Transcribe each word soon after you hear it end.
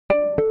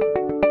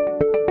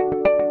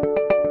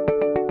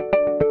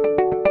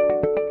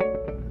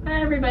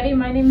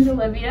name is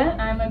Olivia.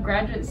 I'm a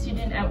graduate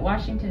student at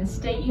Washington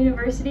State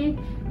University,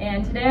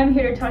 and today I'm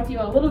here to talk to you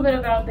a little bit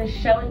about the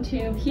Shell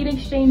Tube Heat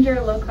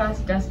Exchanger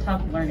low-cost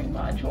desktop learning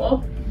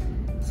module.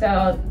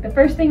 So the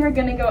first thing we're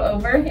going to go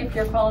over, if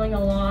you're following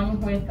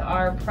along with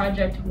our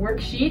project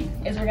worksheet,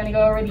 is we're going to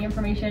go over the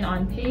information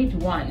on page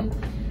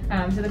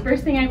 1. So the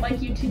first thing I'd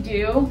like you to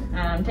do,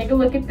 take a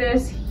look at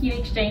this heat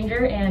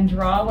exchanger and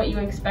draw what you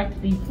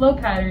expect the flow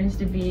patterns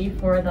to be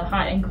for the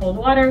hot and cold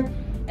water,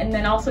 and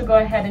then also go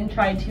ahead and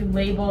try to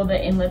label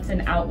the inlets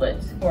and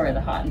outlets for the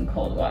hot and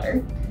cold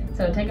water.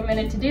 So take a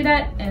minute to do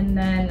that, and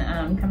then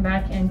come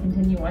back and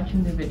continue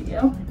watching the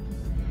video.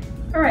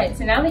 Alright,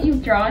 so now that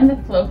you've drawn the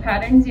flow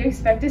patterns you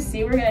expect to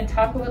see, we're going to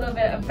talk a little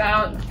bit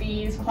about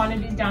these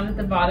quantities down at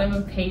the bottom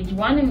of page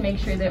 1 and make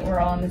sure that we're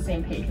all on the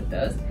same page with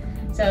those.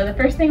 So the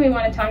first thing we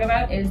want to talk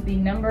about is the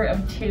number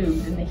of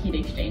tubes in the heat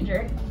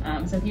exchanger.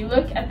 So if you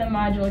look at the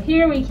module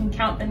here, we can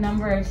count the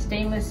number of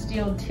stainless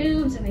steel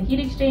tubes in the heat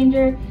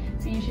exchanger.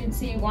 So you should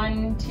see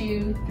 1,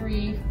 2,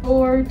 3,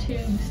 4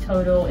 tubes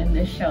total in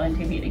this Shell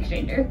Tube heat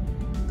exchanger.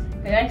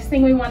 The next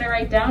thing we want to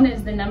write down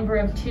is the number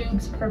of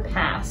tubes per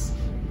pass.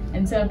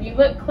 And so if you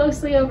look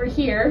closely over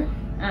here,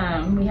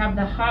 we have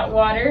the hot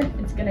water.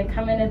 It's going to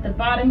come in at the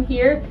bottom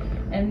here,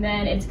 and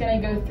then it's going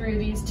to go through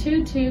these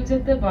 2 tubes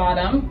at the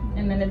bottom,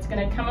 and then it's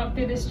going to come up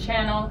through this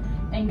channel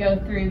and go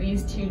through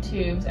these 2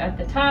 tubes at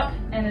the top,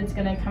 and it's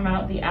going to come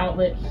out the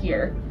outlet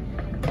here.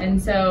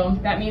 And so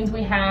that means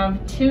we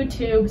have 2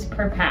 tubes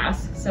per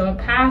pass. So a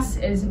pass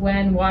is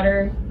when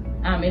water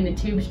in the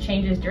tubes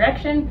changes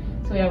direction.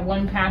 So we have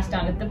 1 pass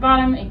down at the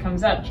bottom, it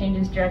comes up,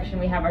 changes direction,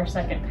 we have our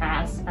second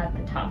pass at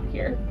the top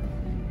here.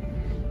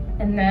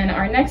 And then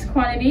our next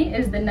quantity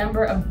is the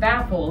number of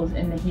baffles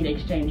in the heat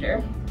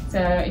exchanger. So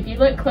if you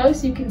look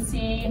close, you can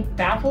see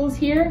baffles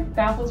here.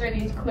 Baffles are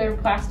these clear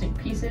plastic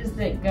pieces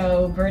that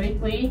go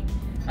vertically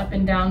up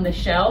and down the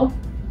shell.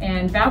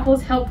 And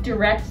baffles help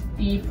direct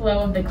the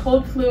flow of the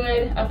cold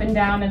fluid up and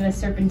down in a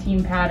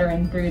serpentine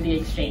pattern through the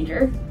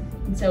exchanger.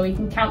 And so we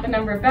can count the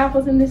number of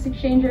baffles in this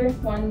exchanger.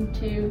 1,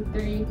 2,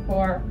 3,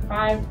 4,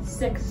 5,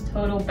 6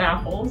 total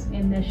baffles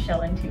in this Shell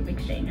Tube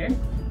exchanger.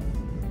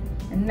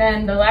 And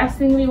then the last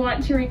thing we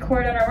want to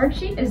record on our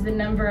worksheet is the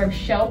number of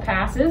shell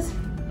passes.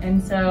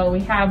 And so we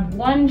have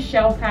 1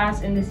 shell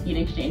pass in this heat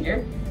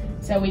exchanger.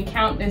 So we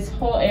count this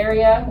whole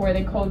area where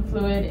the cold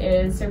fluid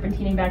is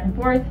serpentining back and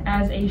forth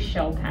as a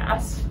shell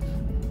pass.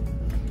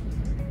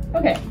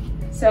 Okay,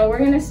 so we're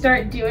going to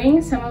start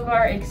doing some of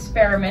our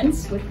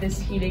experiments with this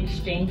heat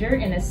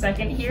exchanger in a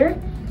second here.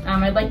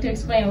 I'd like to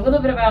explain a little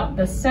bit about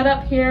the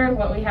setup here,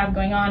 what we have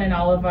going on, and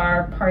all of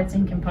our parts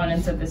and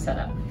components of the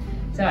setup.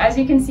 So as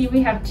you can see,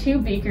 we have 2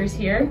 beakers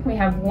here. We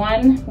have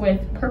one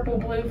with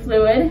purple-blue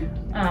fluid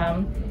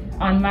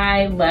on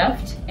my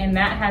left, and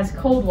that has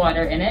cold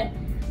water in it.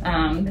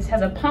 This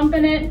has a pump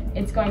in it.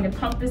 It's going to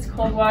pump this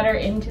cold water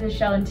into the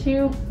Shell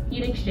Tube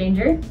heat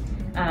exchanger.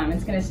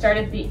 It's going to start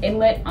at the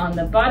inlet on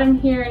the bottom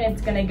here, and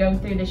it's going to go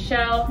through the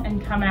shell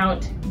and come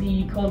out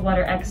the cold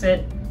water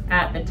exit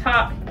at the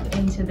top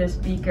into this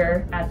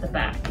beaker at the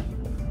back.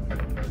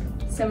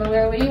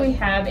 Similarly, we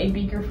have a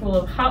beaker full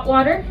of hot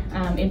water.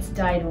 It's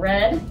dyed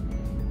red.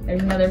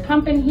 There's another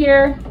pump in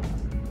here,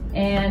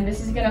 and this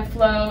is going to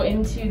flow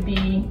into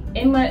the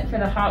inlet for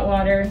the hot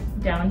water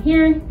down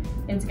here.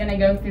 It's going to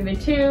go through the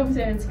tubes,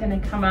 and it's going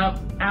to come out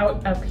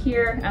up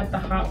here at the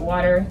hot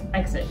water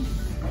exit.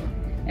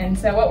 And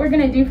so what we're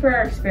going to do for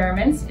our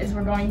experiments is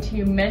we're going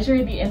to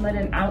measure the inlet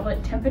and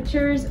outlet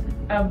temperatures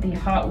of the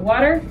hot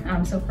water.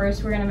 So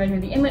first we're going to measure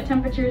the inlet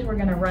temperatures, we're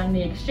going to run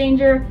the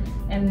exchanger,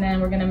 and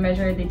then we're going to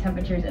measure the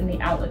temperatures in the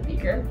outlet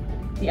beaker.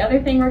 The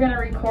other thing we're going to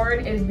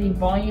record is the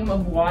volume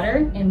of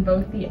water in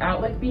both the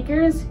outlet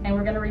beakers, and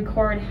we're going to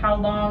record how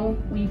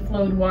long we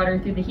flowed water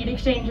through the heat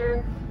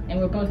exchanger, and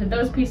with both of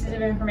those pieces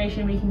of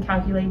information we can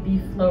calculate the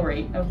flow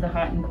rate of the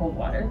hot and cold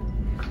water.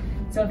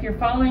 So if you're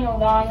following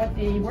along with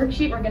the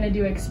worksheet, we're going to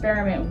do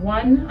experiment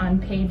 1 on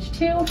page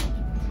 2.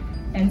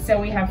 And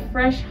so we have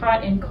fresh,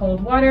 hot, and cold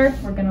water.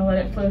 We're going to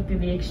let it flow through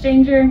the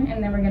exchanger,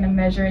 and then we're going to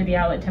measure the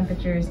outlet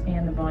temperatures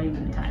and the volume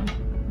and the time.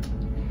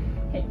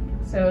 Okay,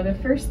 so the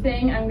first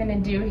thing I'm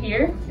going to do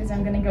here is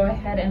I'm going to go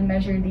ahead and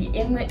measure the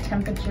inlet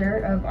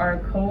temperature of our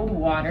cold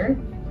water.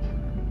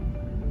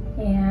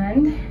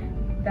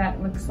 And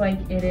that looks like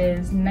it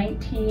is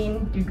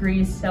 19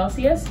 degrees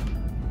Celsius.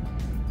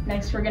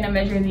 Next, we're going to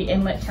measure the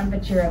inlet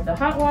temperature of the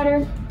hot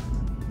water.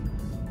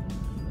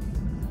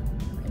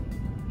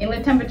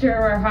 Inlet temperature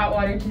of our hot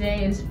water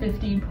today is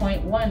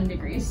 50.1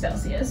 degrees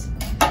Celsius.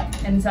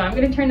 And so I'm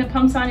going to turn the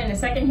pumps on in a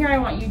second here. I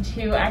want you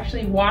to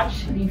actually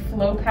watch the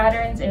flow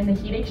patterns in the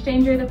heat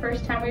exchanger the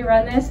first time we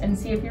run this and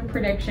see if your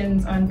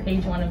predictions on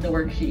page 1 of the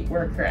worksheet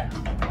were correct.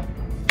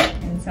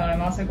 And so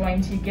I'm also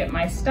going to get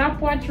my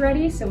stopwatch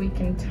ready so we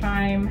can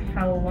time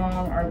how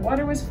long our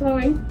water was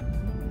flowing.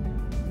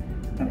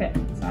 Okay,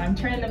 so I'm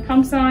turning the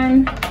pumps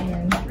on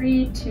in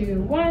 3,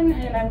 2, 1,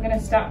 and I'm going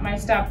to stop my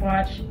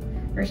stopwatch,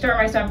 or start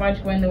my stopwatch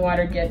when the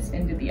water gets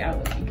into the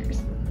outlet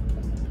beakers.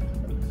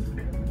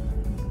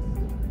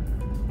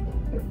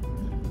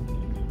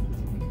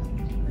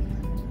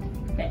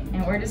 Okay,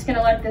 and we're just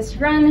gonna let this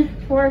run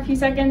for a few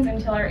seconds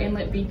until our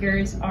inlet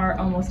beakers are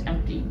almost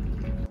empty.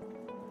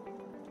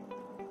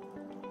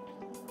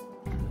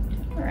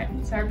 All right,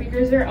 so our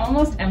beakers are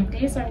almost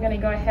empty, so I'm gonna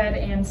go ahead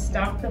and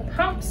stop the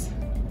pumps,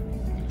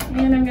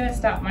 and I'm gonna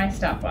stop my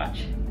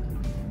stopwatch.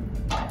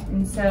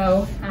 And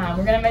so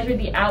we're gonna measure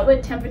the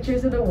outlet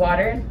temperatures of the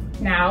water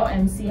now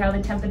and see how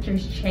the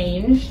temperatures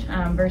changed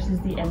versus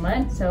the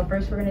inlet. So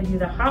first we're gonna do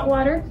the hot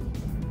water.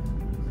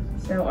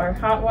 So our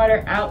hot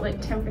water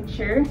outlet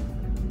temperature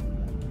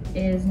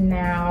is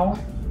now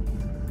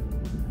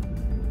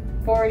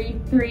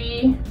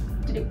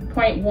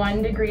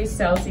 43.1 degrees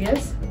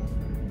Celsius.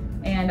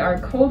 And our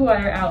cold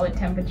water outlet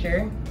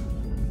temperature,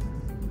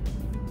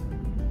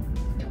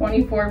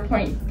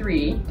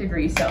 24.3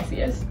 degrees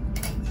Celsius.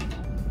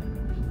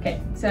 Okay,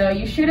 so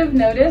you should have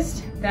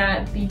noticed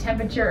that the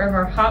temperature of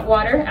our hot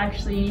water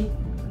actually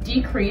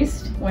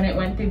decreased when it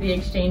went through the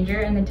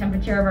exchanger, and the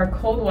temperature of our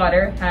cold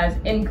water has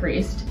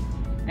increased.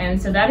 And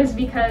so that is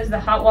because the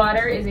hot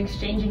water is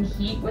exchanging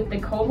heat with the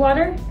cold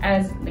water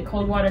as the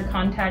cold water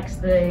contacts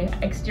the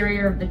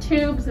exterior of the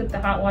tubes that the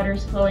hot water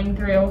is flowing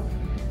through.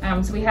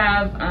 So we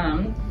have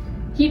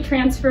heat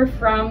transfer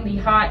from the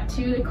hot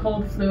to the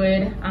cold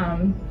fluid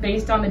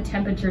based on the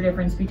temperature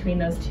difference between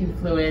those two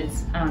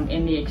fluids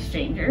in the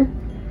exchanger.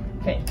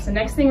 Okay, so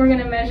next thing we're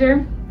gonna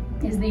measure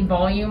is the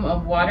volume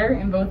of water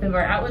in both of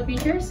our outlet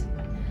beakers.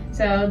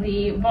 So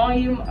the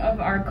volume of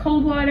our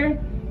cold water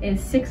is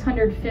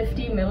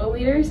 650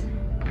 milliliters.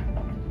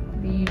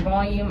 The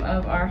volume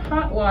of our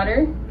hot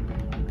water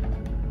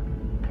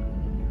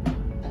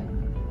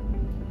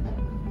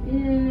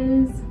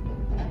is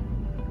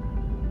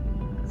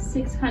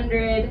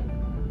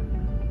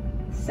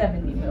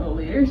 670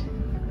 milliliters.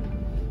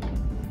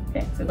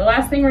 Okay, so the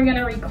last thing we're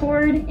gonna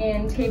record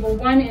in table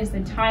 1 is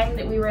the time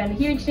that we were in the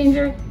heat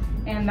exchanger,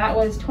 and that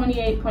was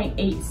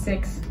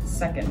 28.86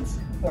 seconds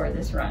for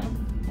this run.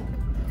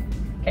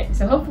 Okay,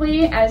 so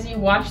hopefully as you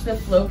watch the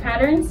flow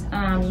patterns,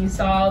 you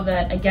saw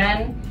that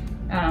again,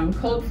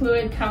 cold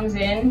fluid comes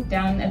in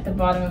down at the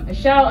bottom of the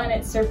shell and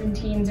it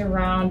serpentines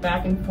around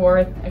back and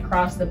forth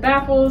across the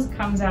baffles,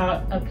 comes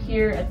out up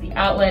here at the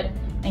outlet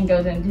and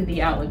goes into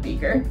the outlet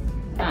beaker.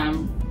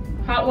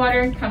 Hot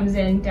water comes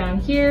in down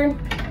here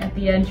at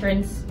the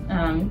entrance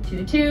to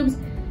the tubes,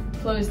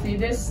 flows through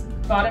this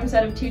bottom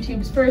set of 2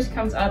 tubes first,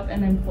 comes up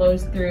and then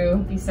flows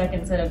through the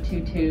second set of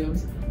 2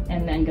 tubes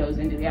and then goes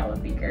into the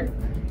outlet beaker.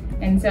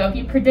 And so if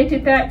you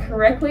predicted that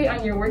correctly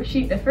on your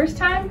worksheet the first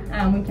time,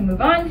 we can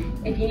move on.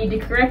 If you need to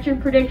correct your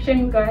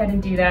prediction, go ahead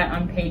and do that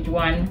on page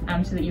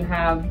 1 so that you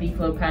have the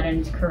flow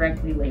patterns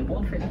correctly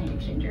labeled for the heat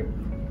exchanger.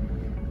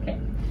 Okay,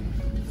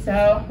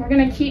 so we're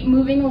gonna keep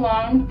moving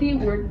along the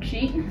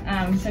worksheet.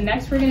 So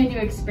next we're gonna do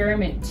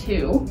experiment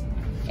 2.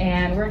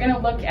 And we're gonna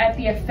look at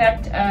the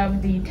effect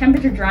of the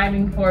temperature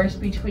driving force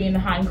between the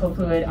hot and cold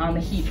fluid on the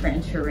heat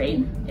transfer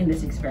rate in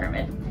this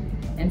experiment.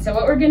 And so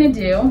what we're gonna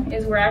do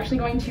is we're actually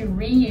going to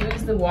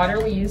reuse the water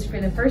we used for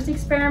the first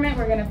experiment.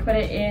 We're gonna put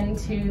it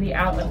into the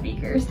outlet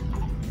beakers.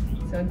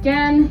 So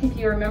again, if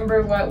you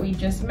remember what we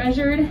just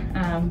measured,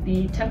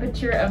 the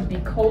temperature of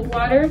the cold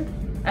water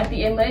at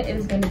the inlet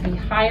is going to be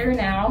higher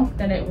now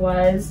than it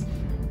was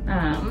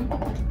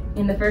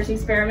in the first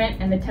experiment,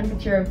 and the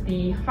temperature of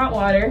the hot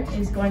water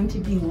is going to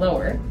be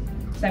lower.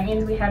 So that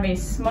means we have a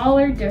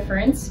smaller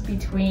difference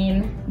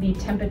between the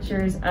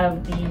temperatures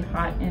of the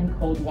hot and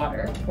cold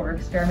water for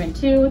experiment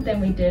 2 than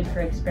we did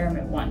for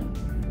experiment 1.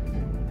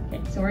 Okay,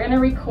 so we're going to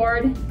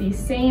record the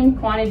same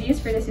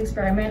quantities for this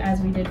experiment as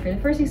we did for the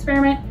first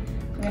experiment.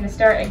 We're going to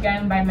start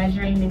again by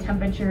measuring the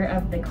temperature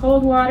of the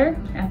cold water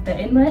at the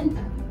inlet.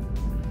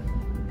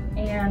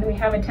 And we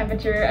have a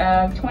temperature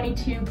of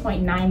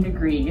 22.9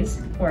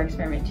 degrees for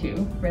experiment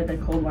 2 for the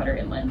cold water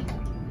inlet.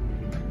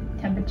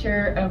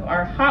 Temperature of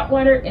our hot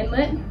water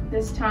inlet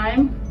this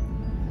time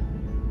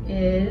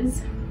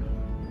is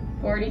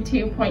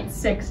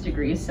 42.6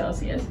 degrees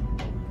Celsius.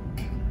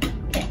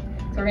 Okay,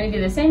 so we're going to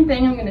do the same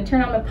thing. I'm going to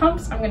turn on the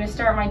pumps. I'm going to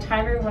start my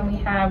timer when we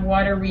have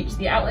water reach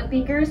the outlet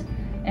beakers.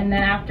 And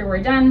then after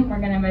we're done, we're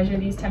going to measure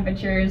these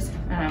temperatures,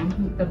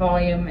 the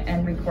volume,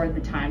 and record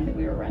the time that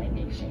we were running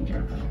the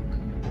exchanger.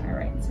 All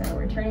right, so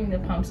we're turning the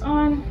pumps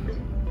on.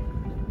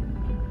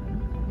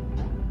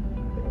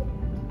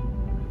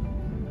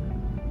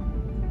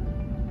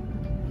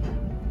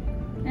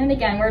 And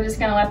again, we're just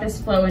gonna let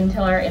this flow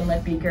until our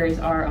inlet beakers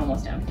are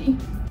almost empty.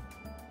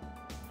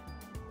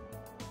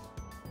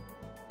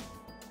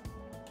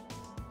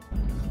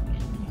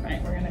 All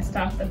right, we're gonna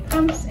stop the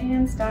pumps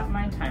and stop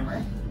my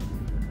timer.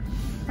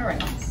 All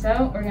right,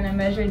 so we're gonna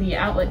measure the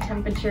outlet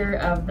temperature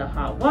of the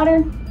hot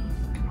water.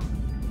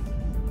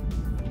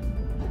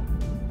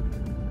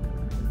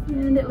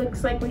 And it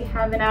looks like we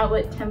have an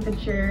outlet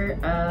temperature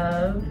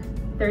of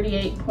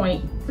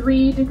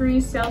 38.3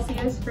 degrees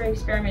Celsius for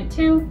experiment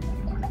 2.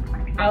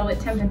 Outlet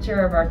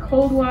temperature of our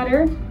cold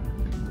water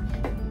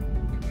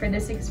for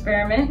this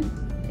experiment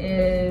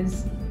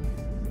is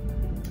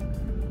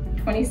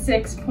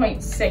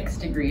 26.6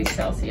 degrees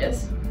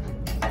Celsius.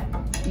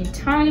 The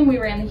time we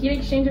were in the heat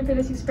exchanger for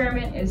this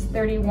experiment is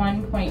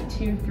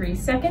 31.23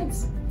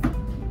 seconds.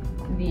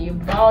 the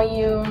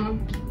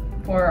volume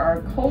for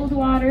our cold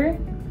water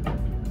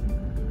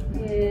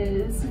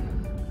is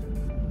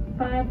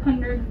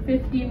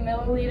 550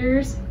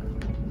 milliliters,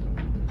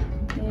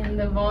 and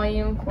the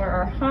volume for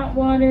our hot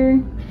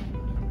water,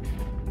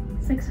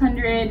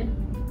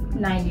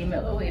 690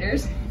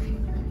 milliliters.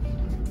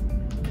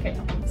 Okay,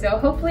 so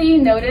hopefully you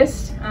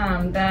noticed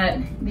that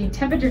the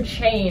temperature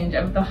change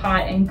of the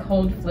hot and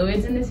cold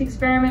fluids in this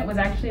experiment was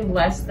actually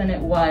less than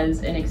it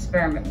was in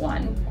experiment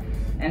 1.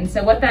 And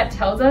so what that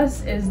tells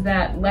us is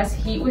that less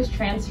heat was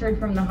transferred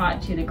from the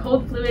hot to the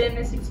cold fluid in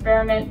this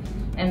experiment.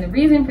 And the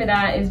reason for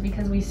that is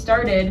because we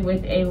started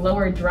with a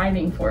lower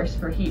driving force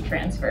for heat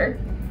transfer.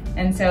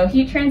 And so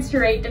heat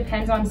transfer rate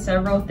depends on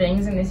several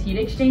things in this heat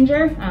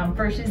exchanger.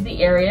 First is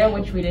the area,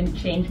 which we didn't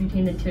change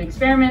between the two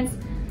experiments.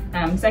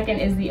 Second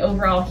is the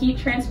overall heat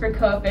transfer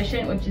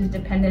coefficient, which is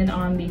dependent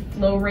on the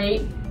flow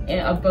rate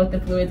of both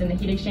the fluids in the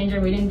heat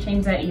exchanger. We didn't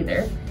change that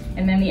either.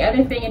 And then the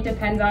other thing it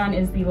depends on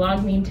is the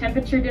log mean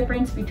temperature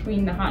difference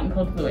between the hot and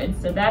cold fluids.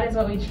 So that is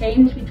what we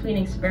changed between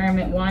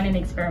experiment 1 and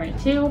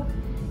experiment 2.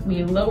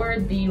 We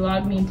lowered the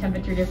log mean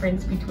temperature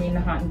difference between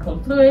the hot and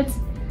cold fluids.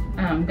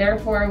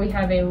 Therefore, we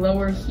have a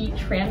lower heat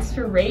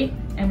transfer rate,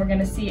 and we're going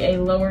to see a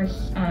lower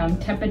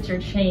temperature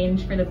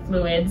change for the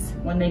fluids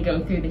when they go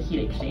through the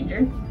heat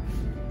exchanger.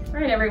 All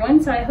right, everyone,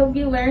 so I hope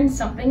you learned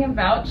something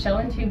about shell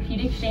and tube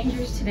heat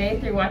exchangers today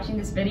through watching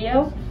this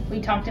video.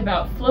 We talked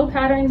about flow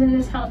patterns in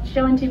this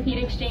shell and tube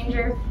heat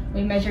exchanger.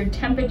 We measured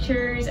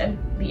temperatures at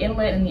the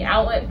inlet and the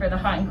outlet for the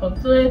hot and cold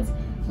fluids.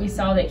 We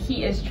saw that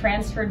heat is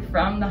transferred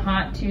from the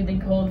hot to the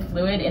cold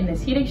fluid in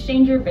this heat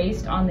exchanger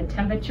based on the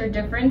temperature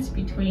difference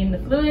between the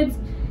fluids.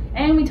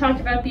 And we talked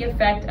about the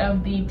effect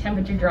of the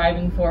temperature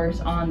driving force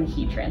on the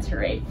heat transfer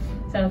rate.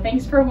 So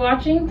thanks for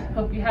watching.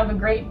 Hope you have a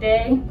great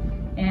day,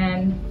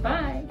 and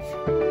bye.